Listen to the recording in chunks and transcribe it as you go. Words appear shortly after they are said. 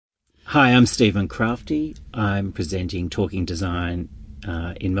Hi, I'm Stephen Crafty. I'm presenting Talking Design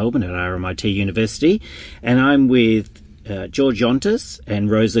in Melbourne at RMIT University, and I'm with George Yontas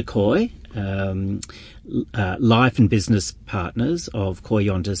and Rosa Coy, life and business partners of Coy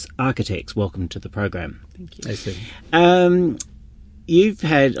Yontas Architects. Welcome to the program. Thank you. Hey, Stephen. You've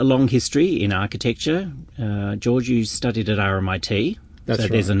had a long history in architecture. George, you studied at RMIT. That's so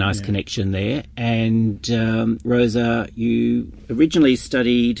right, there's a nice connection there. And Rosa, you originally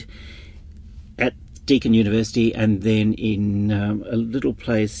studied at Deakin University and then in a little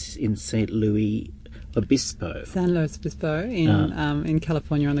place in St. Louis Obispo. San Luis Obispo in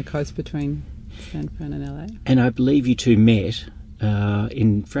California on the coast between San Fran and LA. And I believe you two met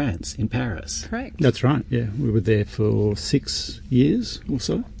in France, in Paris. Correct. That's right, yeah. We were there for 6 years or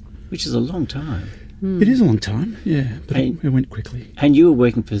so. Which is a long time. It is a long time, yeah, but it went quickly. And you were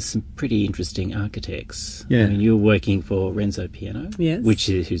working for some pretty interesting architects. Yeah. I mean, you were working for Renzo Piano, yes,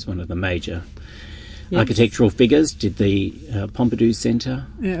 who's one of the major architectural figures. Did the Pompidou Centre.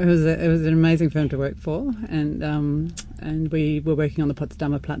 Yeah, it was an amazing firm to work for, and we were working on the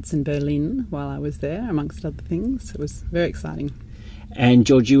Potsdamer Platz in Berlin while I was there, amongst other things. It was very exciting. And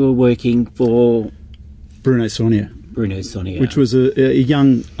George, you were working for Bruno Saunier, which was a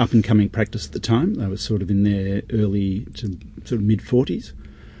young up-and-coming practice at the time. They were sort of in their early to sort of mid-40s,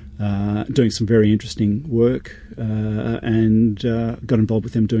 doing some very interesting work, and got involved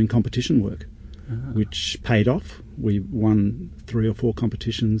with them doing competition work, which paid off. We won 3 or 4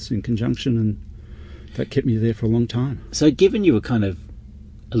 competitions in conjunction, and that kept me there for a long time. So given you were kind of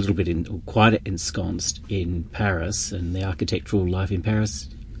a little bit quite ensconced in Paris and the architectural life in Paris,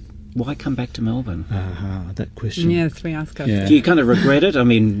 why come back to Melbourne? That question. Yes, we ask ourselves. Yeah. Do you kind of regret it? I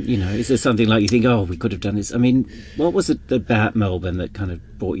mean, is there something like you think, oh, we could have done this? I mean, what was it about Melbourne that kind of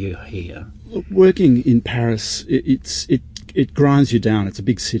brought you here? Working in Paris, it grinds you down. It's a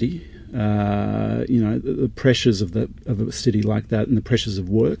big city. The pressures of a city like that and the pressures of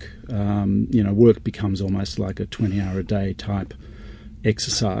work. Work becomes almost like a 20-hour-a-day type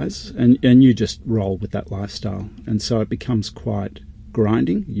exercise, and you just roll with that lifestyle. And so it becomes quite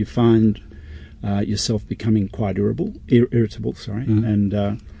grinding. You find yourself becoming quite irritable. Mm-hmm. And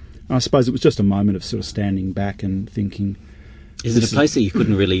I suppose it was just a moment of sort of standing back and thinking, is it a place that you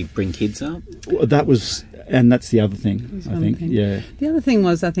couldn't really bring kids up? Well, that's the other thing, I think. Yeah. The other thing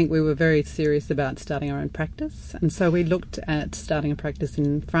was, I think we were very serious about starting our own practice, and so we looked at starting a practice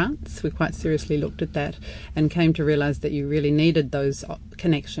in France. We quite seriously looked at that and came to realise that you really needed those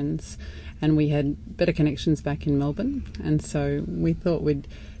connections, and we had better connections back in Melbourne, and so we thought we'd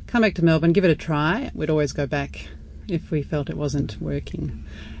come back to Melbourne, give it a try. We'd always go back if we felt it wasn't working.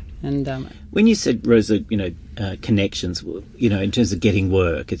 And when you said, Rosa, connections, in terms of getting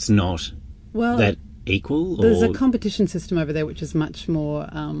work, it's not that equal? There's a competition system over there which is much more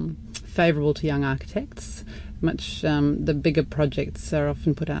favourable to young architects. The bigger projects are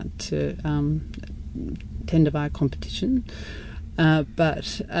often put out to tender via competition.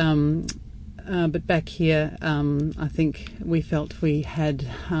 But back here, I think we felt we had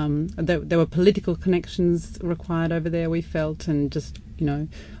there were political connections required over there. We felt, and just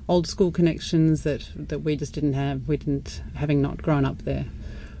old school connections that we just didn't have. We didn't, having not grown up there.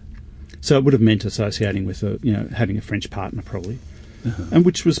 So it would have meant associating with having a French partner probably, and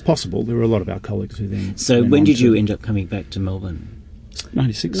which was possible. There were a lot of our colleagues who then. So when did you end up coming back to Melbourne?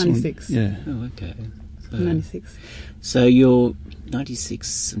 96. 96. Yeah. Oh, okay. So, 96. So you're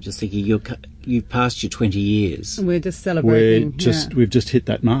 96. I'm just thinking you've passed your 20 years. We're just celebrating. We've just hit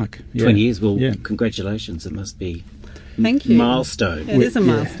that mark. 20 years. Well, congratulations. It must be. Thank you. Milestone. It is a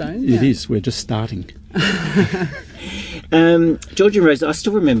milestone. It is. We're just starting. George and Rose, I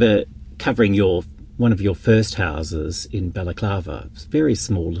still remember covering one of your first houses in Balaclava. It was a very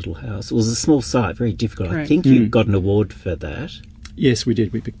small little house. It was a small site, very difficult. Correct. I think you got an award for that. Yes, we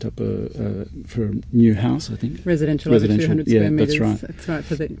did. We picked up for a new house, I think. Residential over 200 square metres. That's right. That's right,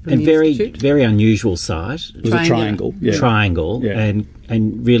 for the very, institute. very unusual site. It was a triangle. Yeah. Triangle, yeah.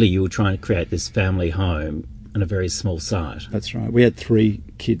 And really you were trying to create this family home on a very small site. That's right. We had 3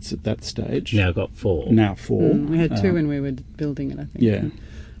 kids at that stage. Now got 4. Now 4. We had 2 when we were building it, I think. Yeah.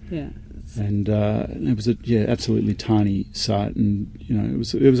 Yeah. And it was absolutely tiny site, and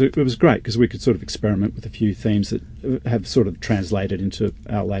it was great because we could sort of experiment with a few themes that have sort of translated into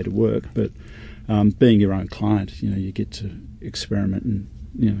our later work. But being your own client, you get to experiment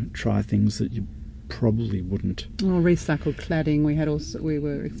and try things that you probably wouldn't. Well, recycled cladding. We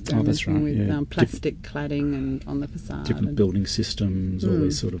were experimenting with plastic cladding and on the facade. Different building systems, all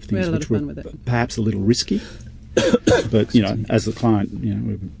these sort of things, we had a lot which of fun were with it. perhaps a little risky. But as the client, we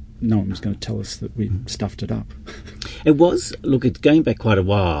were no one was going to tell us that we stuffed it up. It was, look, it's going back quite a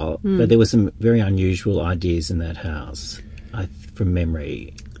while, but there were some very unusual ideas in that house, from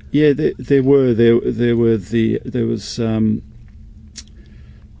memory. Yeah, there was.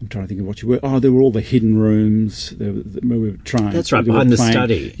 I'm trying to think of what you were. Oh, there were all the hidden rooms. We were trying. That's right, behind the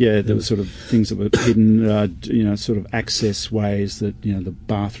study. Yeah, there were sort of things that were hidden. Sort of access ways that the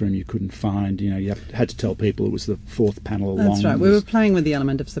bathroom you couldn't find. You had to tell people it was the fourth panel along. That's right. We were playing with the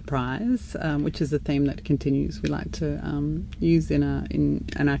element of surprise, which is a theme that continues. We like to use in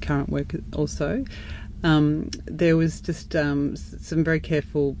our current work also. There was just some very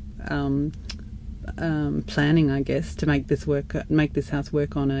careful planning, I guess, to make this house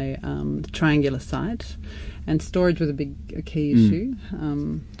work on a triangular site, and storage was a key issue.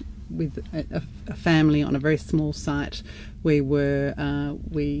 With a family on a very small site, we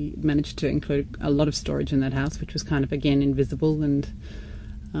managed to include a lot of storage in that house, which was kind of again invisible, and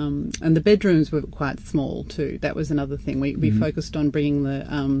the bedrooms were quite small too. That was another thing. We focused on bringing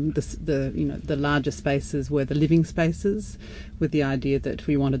the larger spaces were the living spaces, with the idea that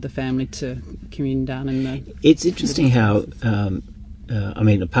we wanted the family to commune down in the. It's interesting how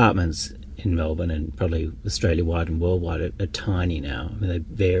apartments in Melbourne and probably Australia-wide and worldwide are tiny now. I mean, they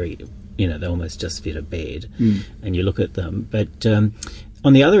vary. They almost just fit a bed, and you look at them. But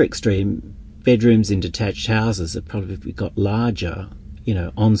on the other extreme, bedrooms in detached houses have probably got larger.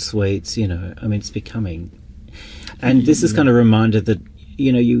 En suites, it's becoming. And this is kind of a reminder that,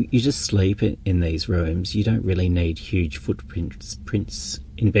 you just sleep in these rooms. You don't really need huge footprints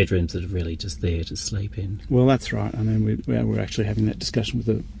in bedrooms that are really just there to sleep in. Well, that's right. I mean, we're actually having that discussion with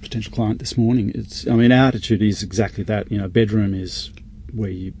a potential client this morning. Our attitude is exactly that. Bedroom is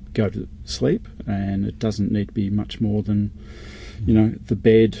where you go to sleep, and it doesn't need to be much more than the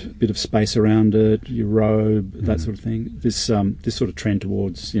bed, a bit of space around it, your robe, that sort of thing. This sort of trend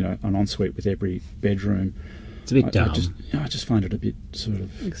towards an ensuite with every bedroom. It's a bit dumb. I just find it a bit sort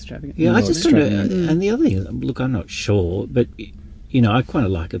of extravagant. Yeah, I just and the other thing, look, I'm not sure, but I quite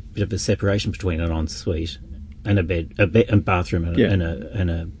like a bit of a separation between an ensuite and a bathroom and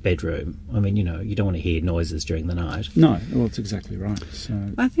a bedroom. I mean, you don't want to hear noises during the night. No, well, that's exactly right. So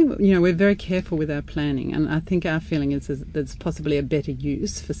I think we're very careful with our planning, and I think our feeling is there's possibly a better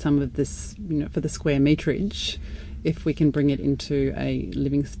use for some of this, for the square meterage, if we can bring it into a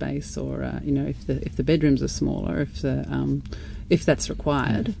living space, or if the bedrooms are smaller, if that's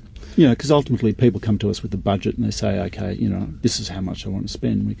required. Because ultimately people come to us with a budget and they say, okay, this is how much I want to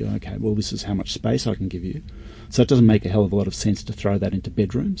spend. And we go, okay, well, this is how much space I can give you. So it doesn't make a hell of a lot of sense to throw that into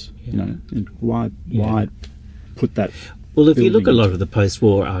bedrooms. And why put that? Well, if you look at a lot of the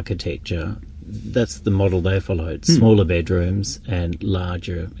post-war architecture, that's the model they followed: smaller bedrooms and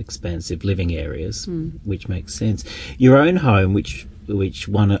larger, expansive living areas, which makes sense. Your own home, which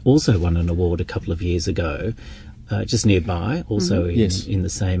also won an award a couple of years ago. Just nearby, also in the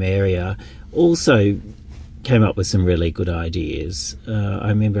same area, also came up with some really good ideas. I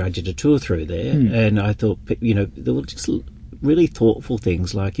remember I did a tour through there, and I thought, there were just really thoughtful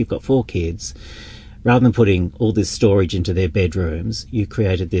things, like you've got 4 kids. Rather than putting all this storage into their bedrooms, you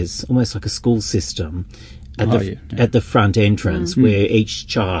created this almost like a school system at the front entrance, where each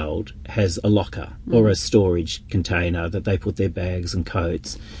child has a locker or a storage container that they put their bags and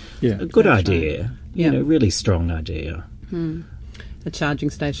coats. Yeah, a good idea. Right. Really strong idea. A charging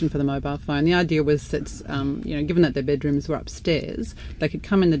station for the mobile phone. The idea was that, given that their bedrooms were upstairs, they could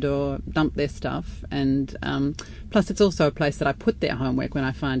come in the door, dump their stuff, and plus it's also a place that I put their homework when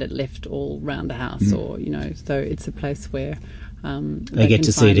I find it left all around the house, or so it's a place where they get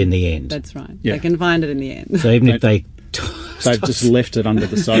to see it in the end. That's right. Yeah. They can find it in the end. So even if they've just left it under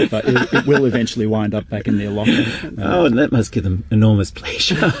the sofa, it will eventually wind up back in their locker. Oh, and that must give them enormous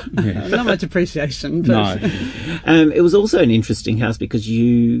pleasure. Not much appreciation. But. No. It was also an interesting house because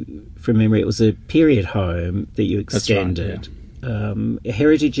from memory, it was a period home that you extended. That's right, a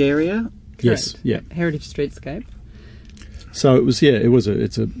heritage area? Correct. Yes, yeah. Heritage streetscape. So it was,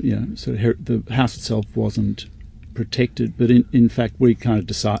 the house itself wasn't protected, but in fact we kind of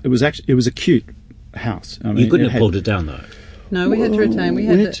decided, it was a cute house. I mean, you couldn't have pulled it down though. No, we had to retain. We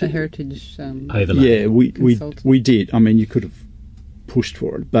had a heritage overlay. Yeah, we did. I mean, you could have pushed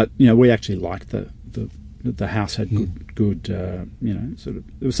for it, but we actually liked the house had good sort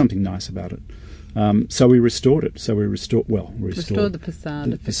of, there was something nice about it. So we restored it. So we restored the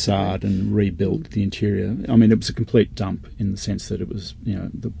facade. The facade and rebuilt the interior. I mean, it was a complete dump in the sense that it was,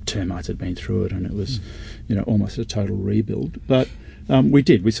 the termites had been through it, and it was, almost a total rebuild. But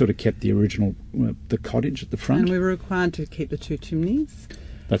we sort of kept the original, the cottage at the front. And we were required to keep the 2 chimneys.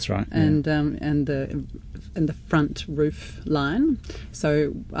 That's right. And the front roof line.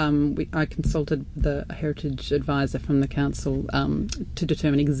 So I consulted the heritage advisor from the council to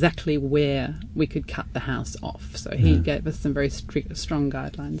determine exactly where we could cut the house off. So he gave us some very strong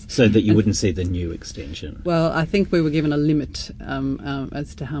guidelines. So that you wouldn't see the new extension. Well, I think we were given a limit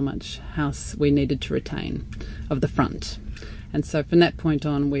as to how much house we needed to retain of the front. And so from that point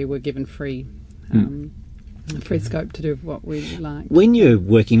on, we were given free scope to do what we liked. When you're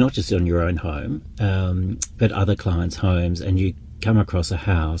working not just on your own home, but other clients' homes, and you come across a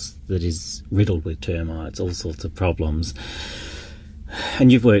house that is riddled with termites, all sorts of problems,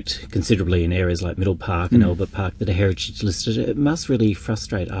 and you've worked considerably in areas like Middle Park and Albert Park that are heritage listed, it must really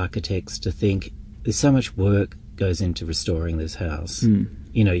frustrate architects to think there's so much work goes into restoring this house.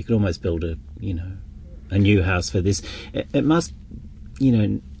 You know, you could almost build a new house for this. It must,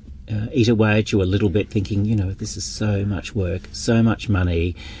 eat away at you a little bit, thinking, this is so much work, so much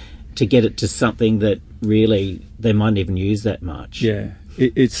money to get it to something that really they mightn't even use that much. Yeah,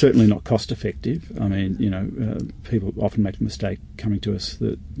 it's certainly not cost effective. I mean, people often make the mistake coming to us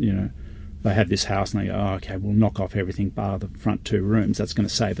that, they have this house and they go, oh, okay, we'll knock off everything bar the front 2 rooms. That's going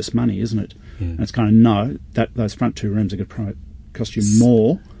to save us money, isn't it? Yeah. And it's kind of, no, those front 2 rooms are going to cost you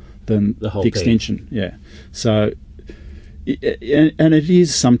more than the extension. Yeah. So, and it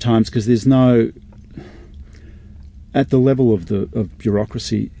is sometimes because there's no, at the level of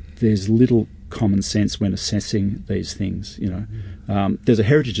bureaucracy, there's little common sense when assessing these things. There's a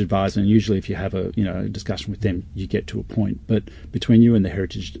heritage advisor, and usually if you have a discussion with them, you get to a point. But between you and the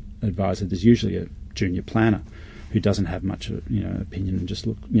heritage advisor, there's usually a junior planner who doesn't have much opinion and just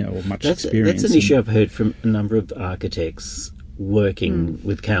or much experience. That's an issue I've heard from a number of architects working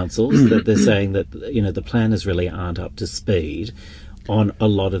with councils, that they're saying that the planners really aren't up to speed on a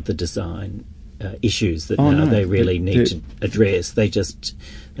lot of the design issues that they really need to address. They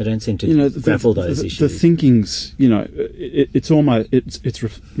don't seem to grapple those issues. The thinking's it's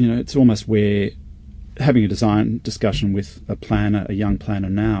almost where having a design discussion with a young planner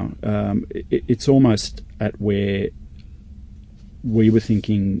now, it's almost at where we were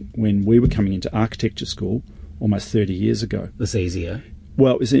thinking when we were coming into architecture school almost 30 years ago. It's easier.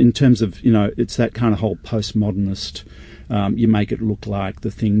 Well, it's in terms of, it's that kind of whole postmodernist, you make it look like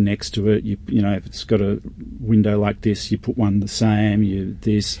the thing next to it. If it's got a window like this, you put one the same,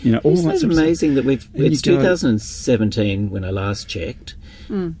 all that sort of amazing stuff. That it's 2017 when I last checked.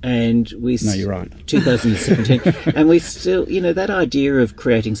 And we... No, you're right. 2017. And we still, that idea of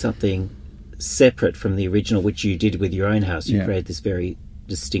creating something separate from the original, which you did with your own house, you created this very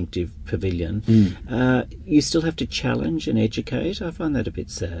distinctive pavilion. You still have to challenge and educate. I find that a bit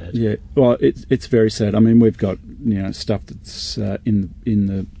sad. Yeah, well, it's very sad. I mean, we've got stuff that's in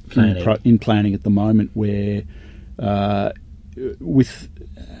planning at the moment where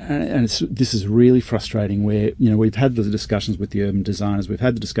this is really frustrating. Where we've had the discussions with the urban designers, we've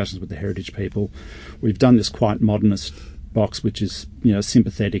had the discussions with the heritage people, we've done this quite modernist box, which is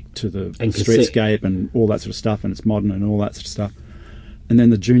sympathetic to the streetscape and all that sort of stuff, and it's modern and all that sort of stuff. And then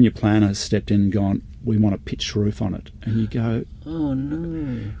the junior planner has stepped in and gone, we want a pitched roof on it. And you go, oh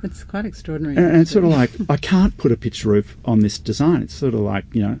no. It's quite extraordinary. And it's sort of like, I can't put a pitched roof on this design. It's sort of like,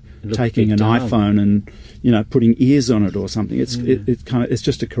 taking an iPhone and, putting ears on it or something. It's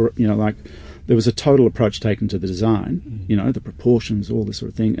just like there was a total approach taken to the design, the proportions, all this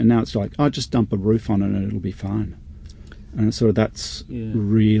sort of thing. And now it's like, just dump a roof on it and it'll be fine. And sort of that's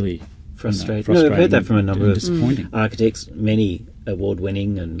really frustrating. No, I've heard that from a number of architects, many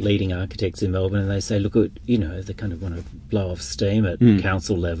award-winning and leading architects in Melbourne, and they say, look, they kind of want to blow off steam at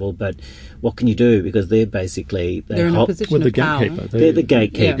council level, but what can you do? Because they're basically... They're in a position of power. They're the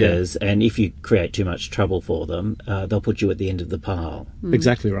gatekeepers, and if you create too much trouble for them, they'll put you at the end of the pile.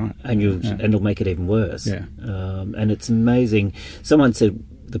 Exactly right. And it'll make it even worse. Yeah. And it's amazing. Someone said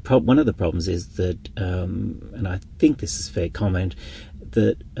one of the problems is that, and I think this is a fair comment,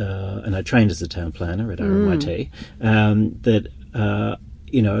 that, and I trained as a town planner at RMIT, that a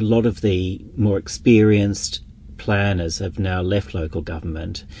lot of the more experienced planners have now left local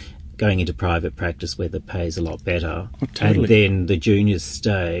government, going into private practice where the pay is a lot better. Oh, totally. And then the juniors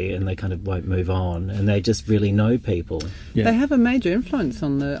stay and they kind of won't move on, and they just really know people. Yeah. They have a major influence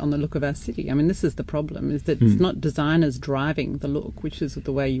on the look of our city. I mean, this is the problem, is that it's not designers driving the look, which is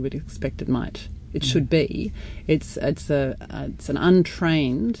the way you would expect it should be. It's an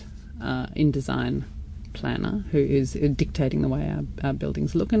untrained in design planner who is dictating the way our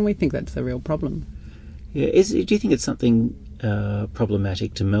buildings look, and we think that's a real problem. Yeah, do you think it's something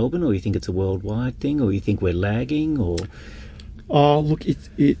problematic to Melbourne, or you think it's a worldwide thing, or you think we're lagging, or? Oh, look,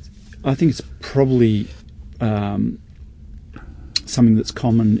 I think it's probably something that's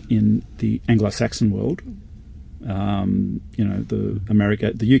common in the Anglo-Saxon world. The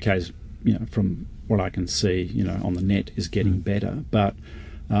UK is, from what I can see, on the net, is getting better, but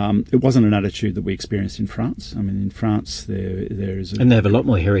it wasn't an attitude that we experienced in France. I mean, in France, there is, and they have a lot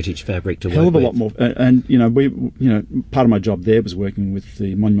more heritage fabric to work with. Hell of a lot more, and part of my job there was working with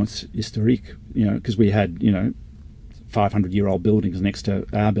the Monuments Historiques, because we had 500-year-old buildings next to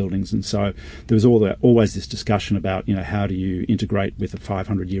our buildings, and so there was always this discussion about how do you integrate with a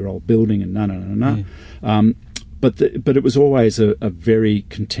 500-year-old building, and But it was always a very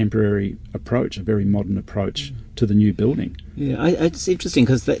contemporary approach, a very modern approach to the new building. Yeah, it's interesting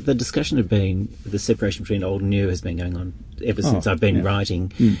because the discussion of the separation between old and new has been going on ever since I've been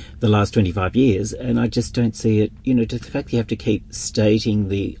writing the last 25 years, and I just don't see it, to the fact that you have to keep stating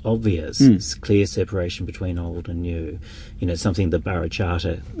the obvious clear separation between old and new, something the Borough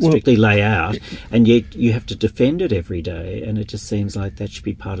Charter strictly lay out, and yet you have to defend it every day, and it just seems like that should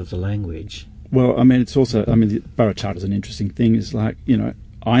be part of the language. Well, I mean, it's also, the Borough Charter is an interesting thing. It's like,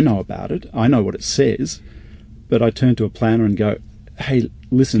 I know about it, I know what it says, but I turn to a planner and go, hey,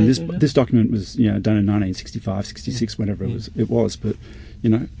 listen, this document was, done in 1965, 66, whenever it was, but,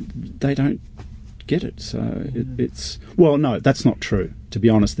 they don't get it. So it's, well, no, that's not true. To be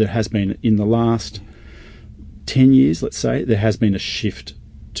honest, there has been, in the last 10 years, let's say, there has been a shift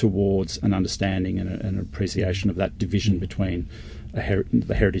towards an understanding and an appreciation of that division between the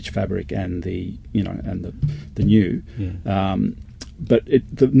heritage fabric and the new, but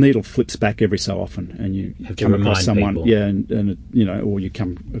the needle flips back every so often, and you have come to across someone, people. or you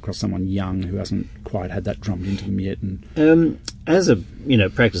come across someone young who hasn't quite had that drummed into them yet. And as a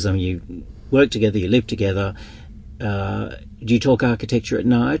practice, you work together, you live together. Do you talk architecture at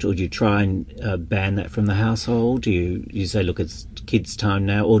night, or do you try and ban that from the household? Do you say, look, it's kids' time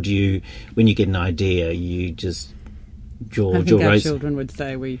now, or do you, when you get an idea, you just I think our children would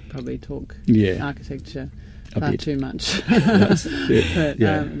say we probably talk architecture far too much. But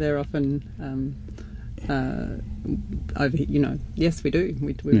they're often over. Yes, we do.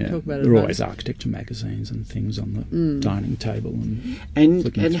 We talk about it. There are always architecture magazines and things on the dining table,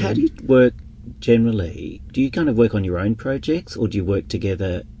 and how do you work generally? Do you kind of work on your own projects, or do you work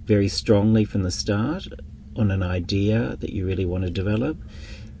together very strongly from the start on an idea that you really want to develop?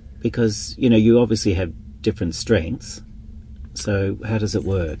 Because you obviously have different strengths. So how does it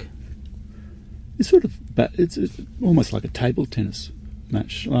work? It's sort of, it's almost like a table tennis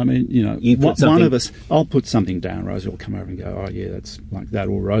match. I mean, one of us, I'll put something down, Rosa will come over and go, oh yeah, that's like that,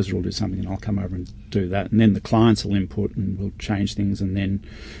 or Rosa will do something and I'll come over and do that, and then the clients will input and we'll change things, and then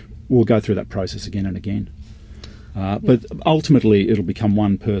we'll go through that process again and again. But ultimately it'll become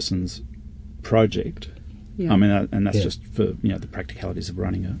one person's project. Yeah. I mean, and that's just for the practicalities of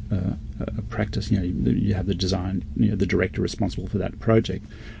running a practice. You have the design, the director responsible for that project,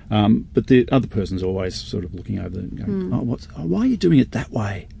 but the other person's always sort of looking over and going, why are you doing it that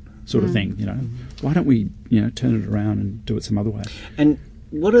way, sort of thing. Why don't we turn it around and do it some other way? And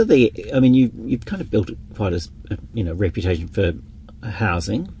what are you've kind of built quite a reputation for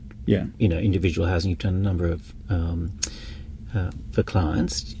housing. Yeah. Individual housing. You've done a number of for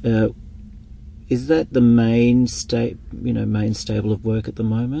clients. Is that the main stable of work at the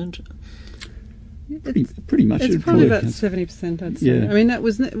moment? Pretty much. It's probably about 70%, I'd say. Yeah. I mean, it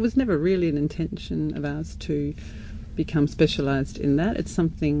was never really an intention of ours to become specialised in that. It's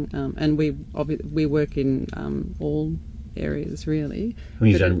something, and we work in all areas really.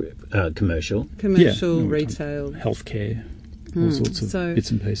 You've done commercial, retail, healthcare. All sorts of bits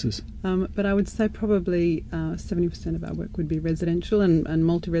and pieces. But I would say probably 70% of our work would be residential and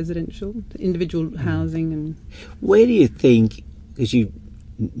multi-residential, individual housing. And where do you think, because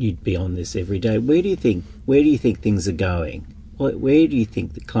you'd be on this every day, where do you think things are going? Where do you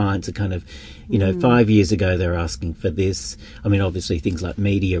think the clients are kind of, 5 years ago they were asking for this. I mean, obviously things like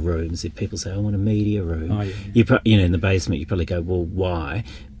media rooms. If people say, I want a media room, in the basement, you probably go, well, why?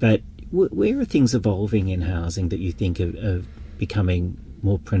 But where are things evolving in housing that you think are becoming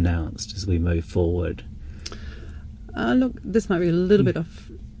more pronounced as we move forward? Look, this might be a little bit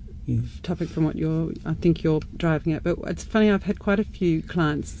off topic from what I think you're driving at, but it's funny, I've had quite a few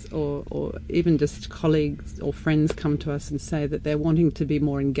clients or even just colleagues or friends come to us and say that they're wanting to be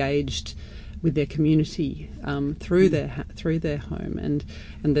more engaged with their community through their home, and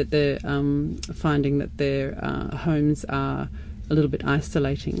that they're finding that their homes are a little bit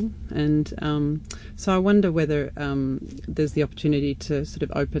isolating, and so I wonder whether there's the opportunity to sort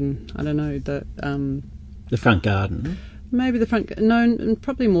of open, I don't know, the front garden. Maybe the front. No, and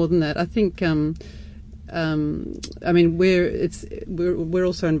probably more than that. I think I mean, we're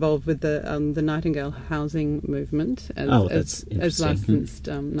also involved with the Nightingale housing movement as licensed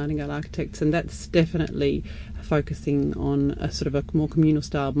Nightingale architects, and that's definitely focusing on a sort of a more communal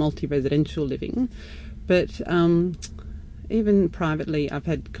style, multi-residential living. But even privately, I've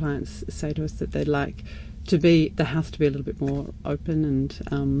had clients say to us that they'd like the house to be a little bit more open and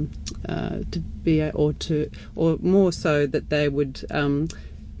or more so that they would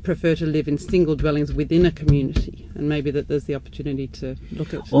prefer to live in single dwellings within a community, and maybe that there's the opportunity to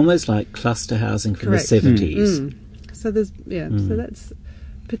look at almost like cluster housing from Correct. the 70s. So there's so that's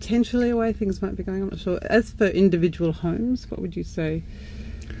potentially a way things might be going. I'm not sure. As for individual homes, what would you say?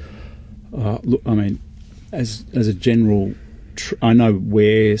 Look, I mean, as a general, I know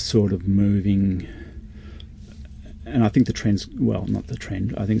we're sort of moving, and I think the trend's, well, not the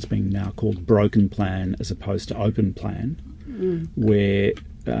trend, I think it's being now called broken plan as opposed to open plan, where,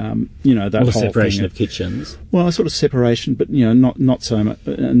 that Or whole separation thing of kitchens. Well, a sort of separation, but, not so much,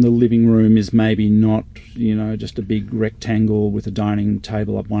 and the living room is maybe not, just a big rectangle with a dining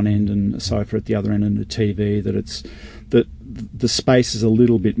table up one end and a sofa at the other end and a TV, that the space is a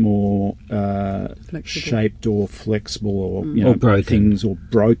little bit more shaped or flexible or broken. things or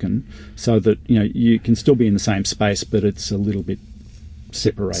broken, so that you can still be in the same space, but it's a little bit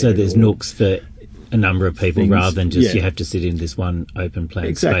separated. So there's nooks for a number of people rather than just you have to sit in this one open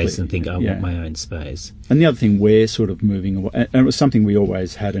plan space and think, I want my own space. And the other thing we're sort of moving away, and it was something we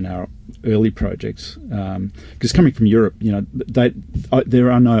always had in our early projects, because coming from Europe,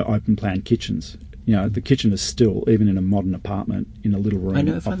 there are no open plan kitchens. The kitchen is still, even in a modern apartment, in a little room. I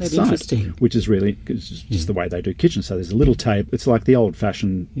know, I find that interesting. Which is really just the way they do kitchens. So there's a little table. It's like the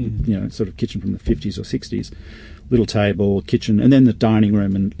old-fashioned, sort of kitchen from the 50s or 60s. Little table, kitchen, and then the dining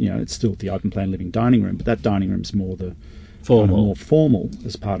room, and it's still the open plan living dining room, but that dining room's more the more formal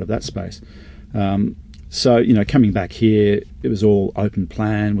as part of that space. So coming back here, it was all open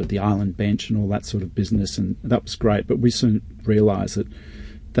plan with the island bench and all that sort of business, and that was great. But we soon realised that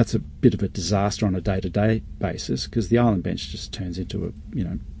that's a bit of a disaster on a day-to-day basis, because the island bench just turns into a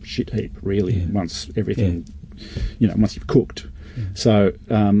shit heap really once everything once you've cooked. So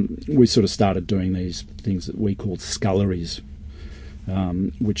we sort of started doing these things that we called sculleries,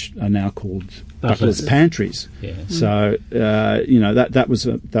 which are now called butler's pantries. Yeah. So that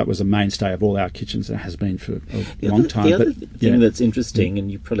was a mainstay of all our kitchens. It has been for a long time. The other thing that's interesting,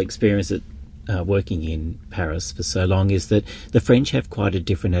 and you probably experienced it working in Paris for so long, is that the French have quite a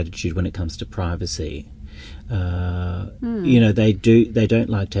different attitude when it comes to privacy. They don't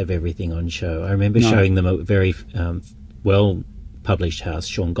like to have everything on show. I remember showing them a very well-published house,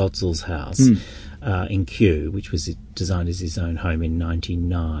 Sean Gotzel's house, in Kew, which was designed as his own home in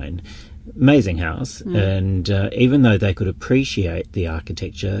 1999. Amazing house, and even though they could appreciate the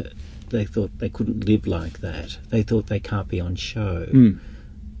architecture, they thought they couldn't live like that. They thought they can't be on show.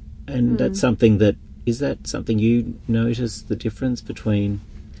 And that's something is that something you notice, the difference between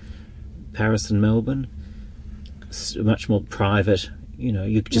Paris and Melbourne? It's much more private,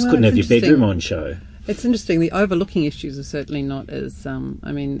 you just couldn't have your bedroom on show. It's interesting. The overlooking issues are certainly not as.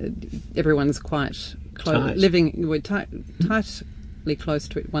 Everyone's quite close, we're tightly close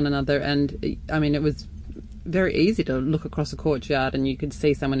to one another, and it was very easy to look across a courtyard and you could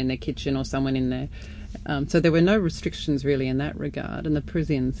see someone in their kitchen or someone in there. So there were no restrictions really in that regard, and the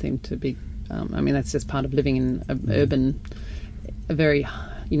Parisians seem to be. That's just part of living in a very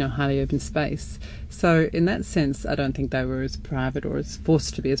highly urban space. So in that sense, I don't think they were as private or as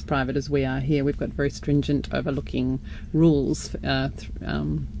forced to be as private as we are here. We've got very stringent overlooking rules that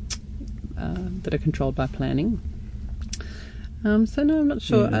are controlled by planning. So no, I'm not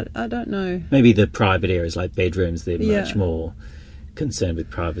sure. I don't know. Maybe the private areas like bedrooms, they're much more concerned with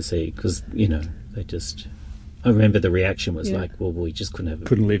privacy because, they just... I remember the reaction was like, well, we just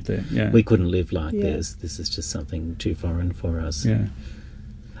couldn't live there. Yeah. We couldn't live like this. This is just something too foreign for us. Yeah.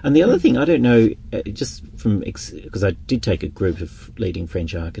 And the other thing, I don't know, just from... Because I did take a group of leading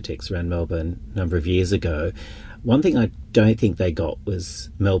French architects around Melbourne a number of years ago. One thing I don't think they got was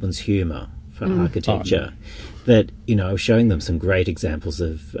Melbourne's humour for architecture. That, I was showing them some great examples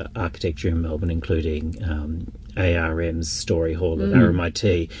of architecture in Melbourne, including ARM's Story Hall at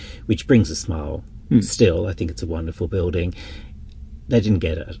RMIT, which brings a smile. Still, I think it's a wonderful building. They didn't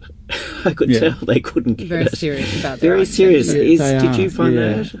get it. I could tell they couldn't get it. Very serious about that. Very serious. Did you find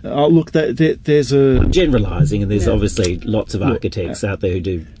that? Oh, look, there's a... I'm generalising, and there's obviously lots of architects out there who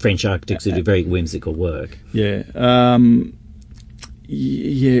do, French architects who do very whimsical work. Yeah.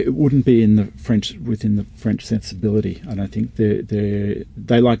 It wouldn't be within the French sensibility. I don't think they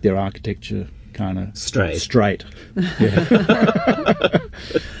like their architecture kind of straight. Yeah.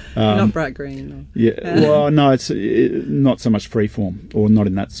 Not bright green. Yeah, well, no, it's not so much freeform, or not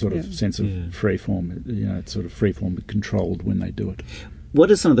in that sort of sense of freeform. It's sort of freeform but controlled when they do it. What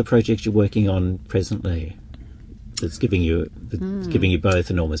are some of the projects you're working on presently that's giving you both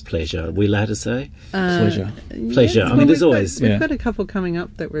enormous pleasure? Are we allowed to say? Pleasure. Pleasure. Yes, I mean, there's always... We've got a couple coming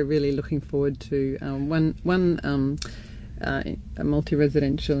up that we're really looking forward to. A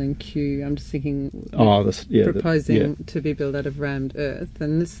multi-residential in Kew. I'm just thinking, proposing to be built out of rammed earth,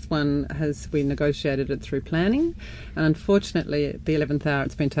 and this one we negotiated it through planning, and unfortunately at the 11th hour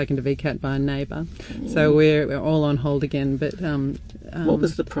it's been taken to VCAT by a neighbour, so we're all on hold again. But what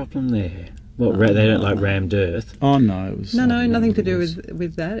was the problem there? What, they don't like rammed earth? Oh no, it was nothing to do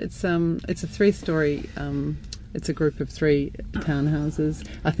with that. It's a 3-storey. It's a group of 3 townhouses.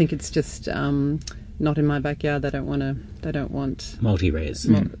 I think it's just. Not in my backyard. They don't want multi-res.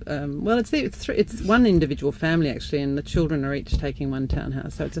 Well, it's one individual family actually, and the children are each taking one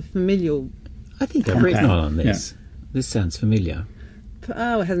townhouse. So it's a familial. I think I've written on this. Yeah. This sounds familiar.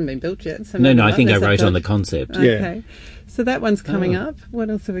 Oh, it hasn't been built yet. So no. I think I wrote on the concept. Okay. Yeah. So that one's coming up. What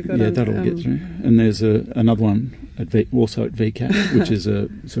else have we got? Yeah, that'll get through. And there's another one also at VCAT, which is a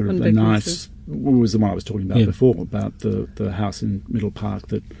sort of a nice. What was the one I was talking about before, about the house in Middle Park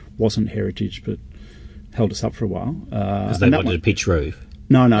that wasn't heritage but held us up for a while. Because they wanted a pitch roof.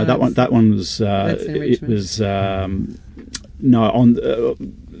 No, that one was. It was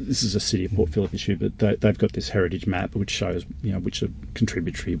this is a City of Port Phillip issue, but they've got this heritage map which shows which are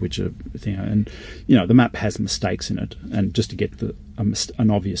contributory, which are and the map has mistakes in it, and just to get an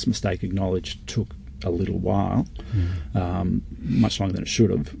obvious mistake acknowledged took a little while, much longer than it should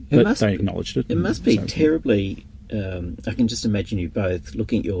have. But they acknowledged it. It must be terribly. I can just imagine you both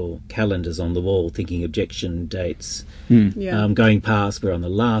looking at your calendars on the wall, thinking objection dates, going past. We're on the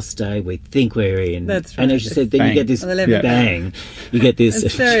last day. We think we're in. That's right. And as you said, then bang. you get this bang. You get this.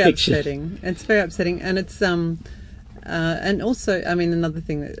 It's very upsetting. It's very upsetting, and it's and also, I mean, another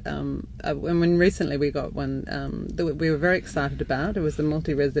thing that when recently we got one that we were very excited about. It was the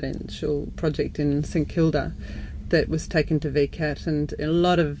multi-residential project in St Kilda that was taken to VCAT, and a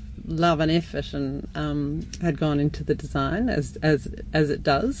lot of love and effort and had gone into the design as it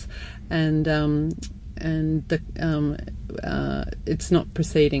does, and it's not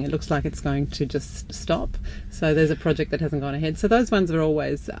proceeding. It looks like it's going to just stop. So there's a project that hasn't gone ahead. So those ones are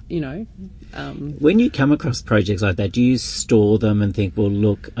always, When you come across projects like that, do you store them and think, well,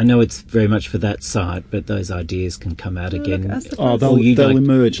 look, I know it's very much for that site, but those ideas can come out again? They'll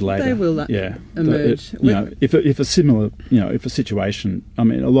emerge later. They will emerge. If a similar, if a situation, I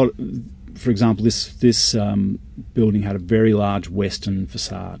mean, for example, this building had a very large western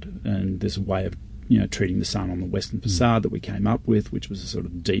facade, and there's a way of treating the sun on the western facade that we came up with, which was a sort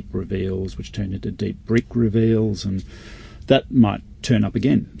of deep reveals, which turned into deep brick reveals, and that might turn up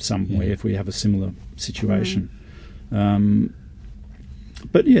again somewhere if we have a similar situation.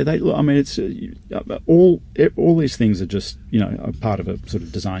 But it's all these things are just a part of a sort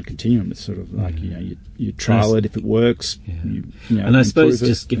of design continuum. It's sort of like you trial it if it works. And I suppose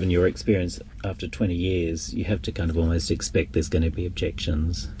just given your experience after 20 years, you have to kind of almost expect there's going to be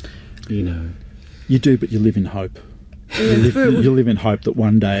objections. You do, but you live in hope. You live in hope that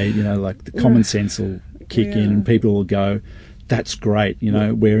one day, like the common sense will kick in and people will go, that's great,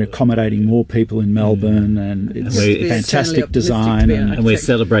 we're accommodating more people in Melbourne and it's fantastic design. And we're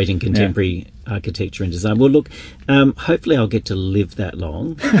celebrating contemporary architecture and design. Well, look, hopefully I'll get to live that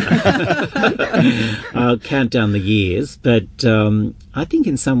long. I'll count down the years, but I think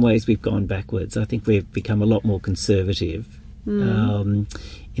in some ways we've gone backwards. I think we've become a lot more conservative.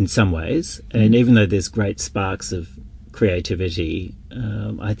 In some ways, and even though there's great sparks of creativity,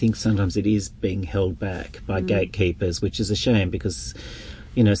 I think sometimes it is being held back by gatekeepers, which is a shame because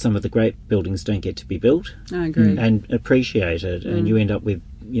some of the great buildings don't get to be built. I agree. And appreciated, and you end up with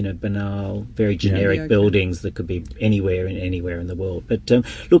banal, very generic buildings that could be anywhere in the world. But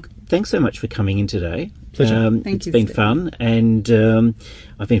look, thanks so much for coming in today. Pleasure. It's been fun, and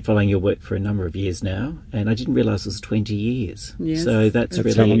I've been following your work for a number of years now, and I didn't realise it was 20 years. Yes, so that's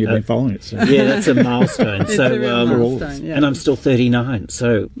really how long you've been following it. So. Yeah, that's a milestone. It's a real milestone, and I'm still 39,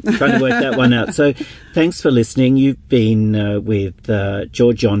 so trying to work that one out. So thanks for listening. You've been with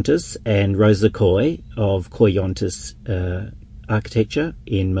George Yontis and Rosa Coy of Coy Yontis Architecture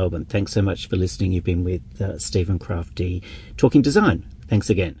in Melbourne. Thanks so much for listening. You've been with Stephen Crafty talking design. Thanks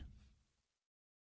again.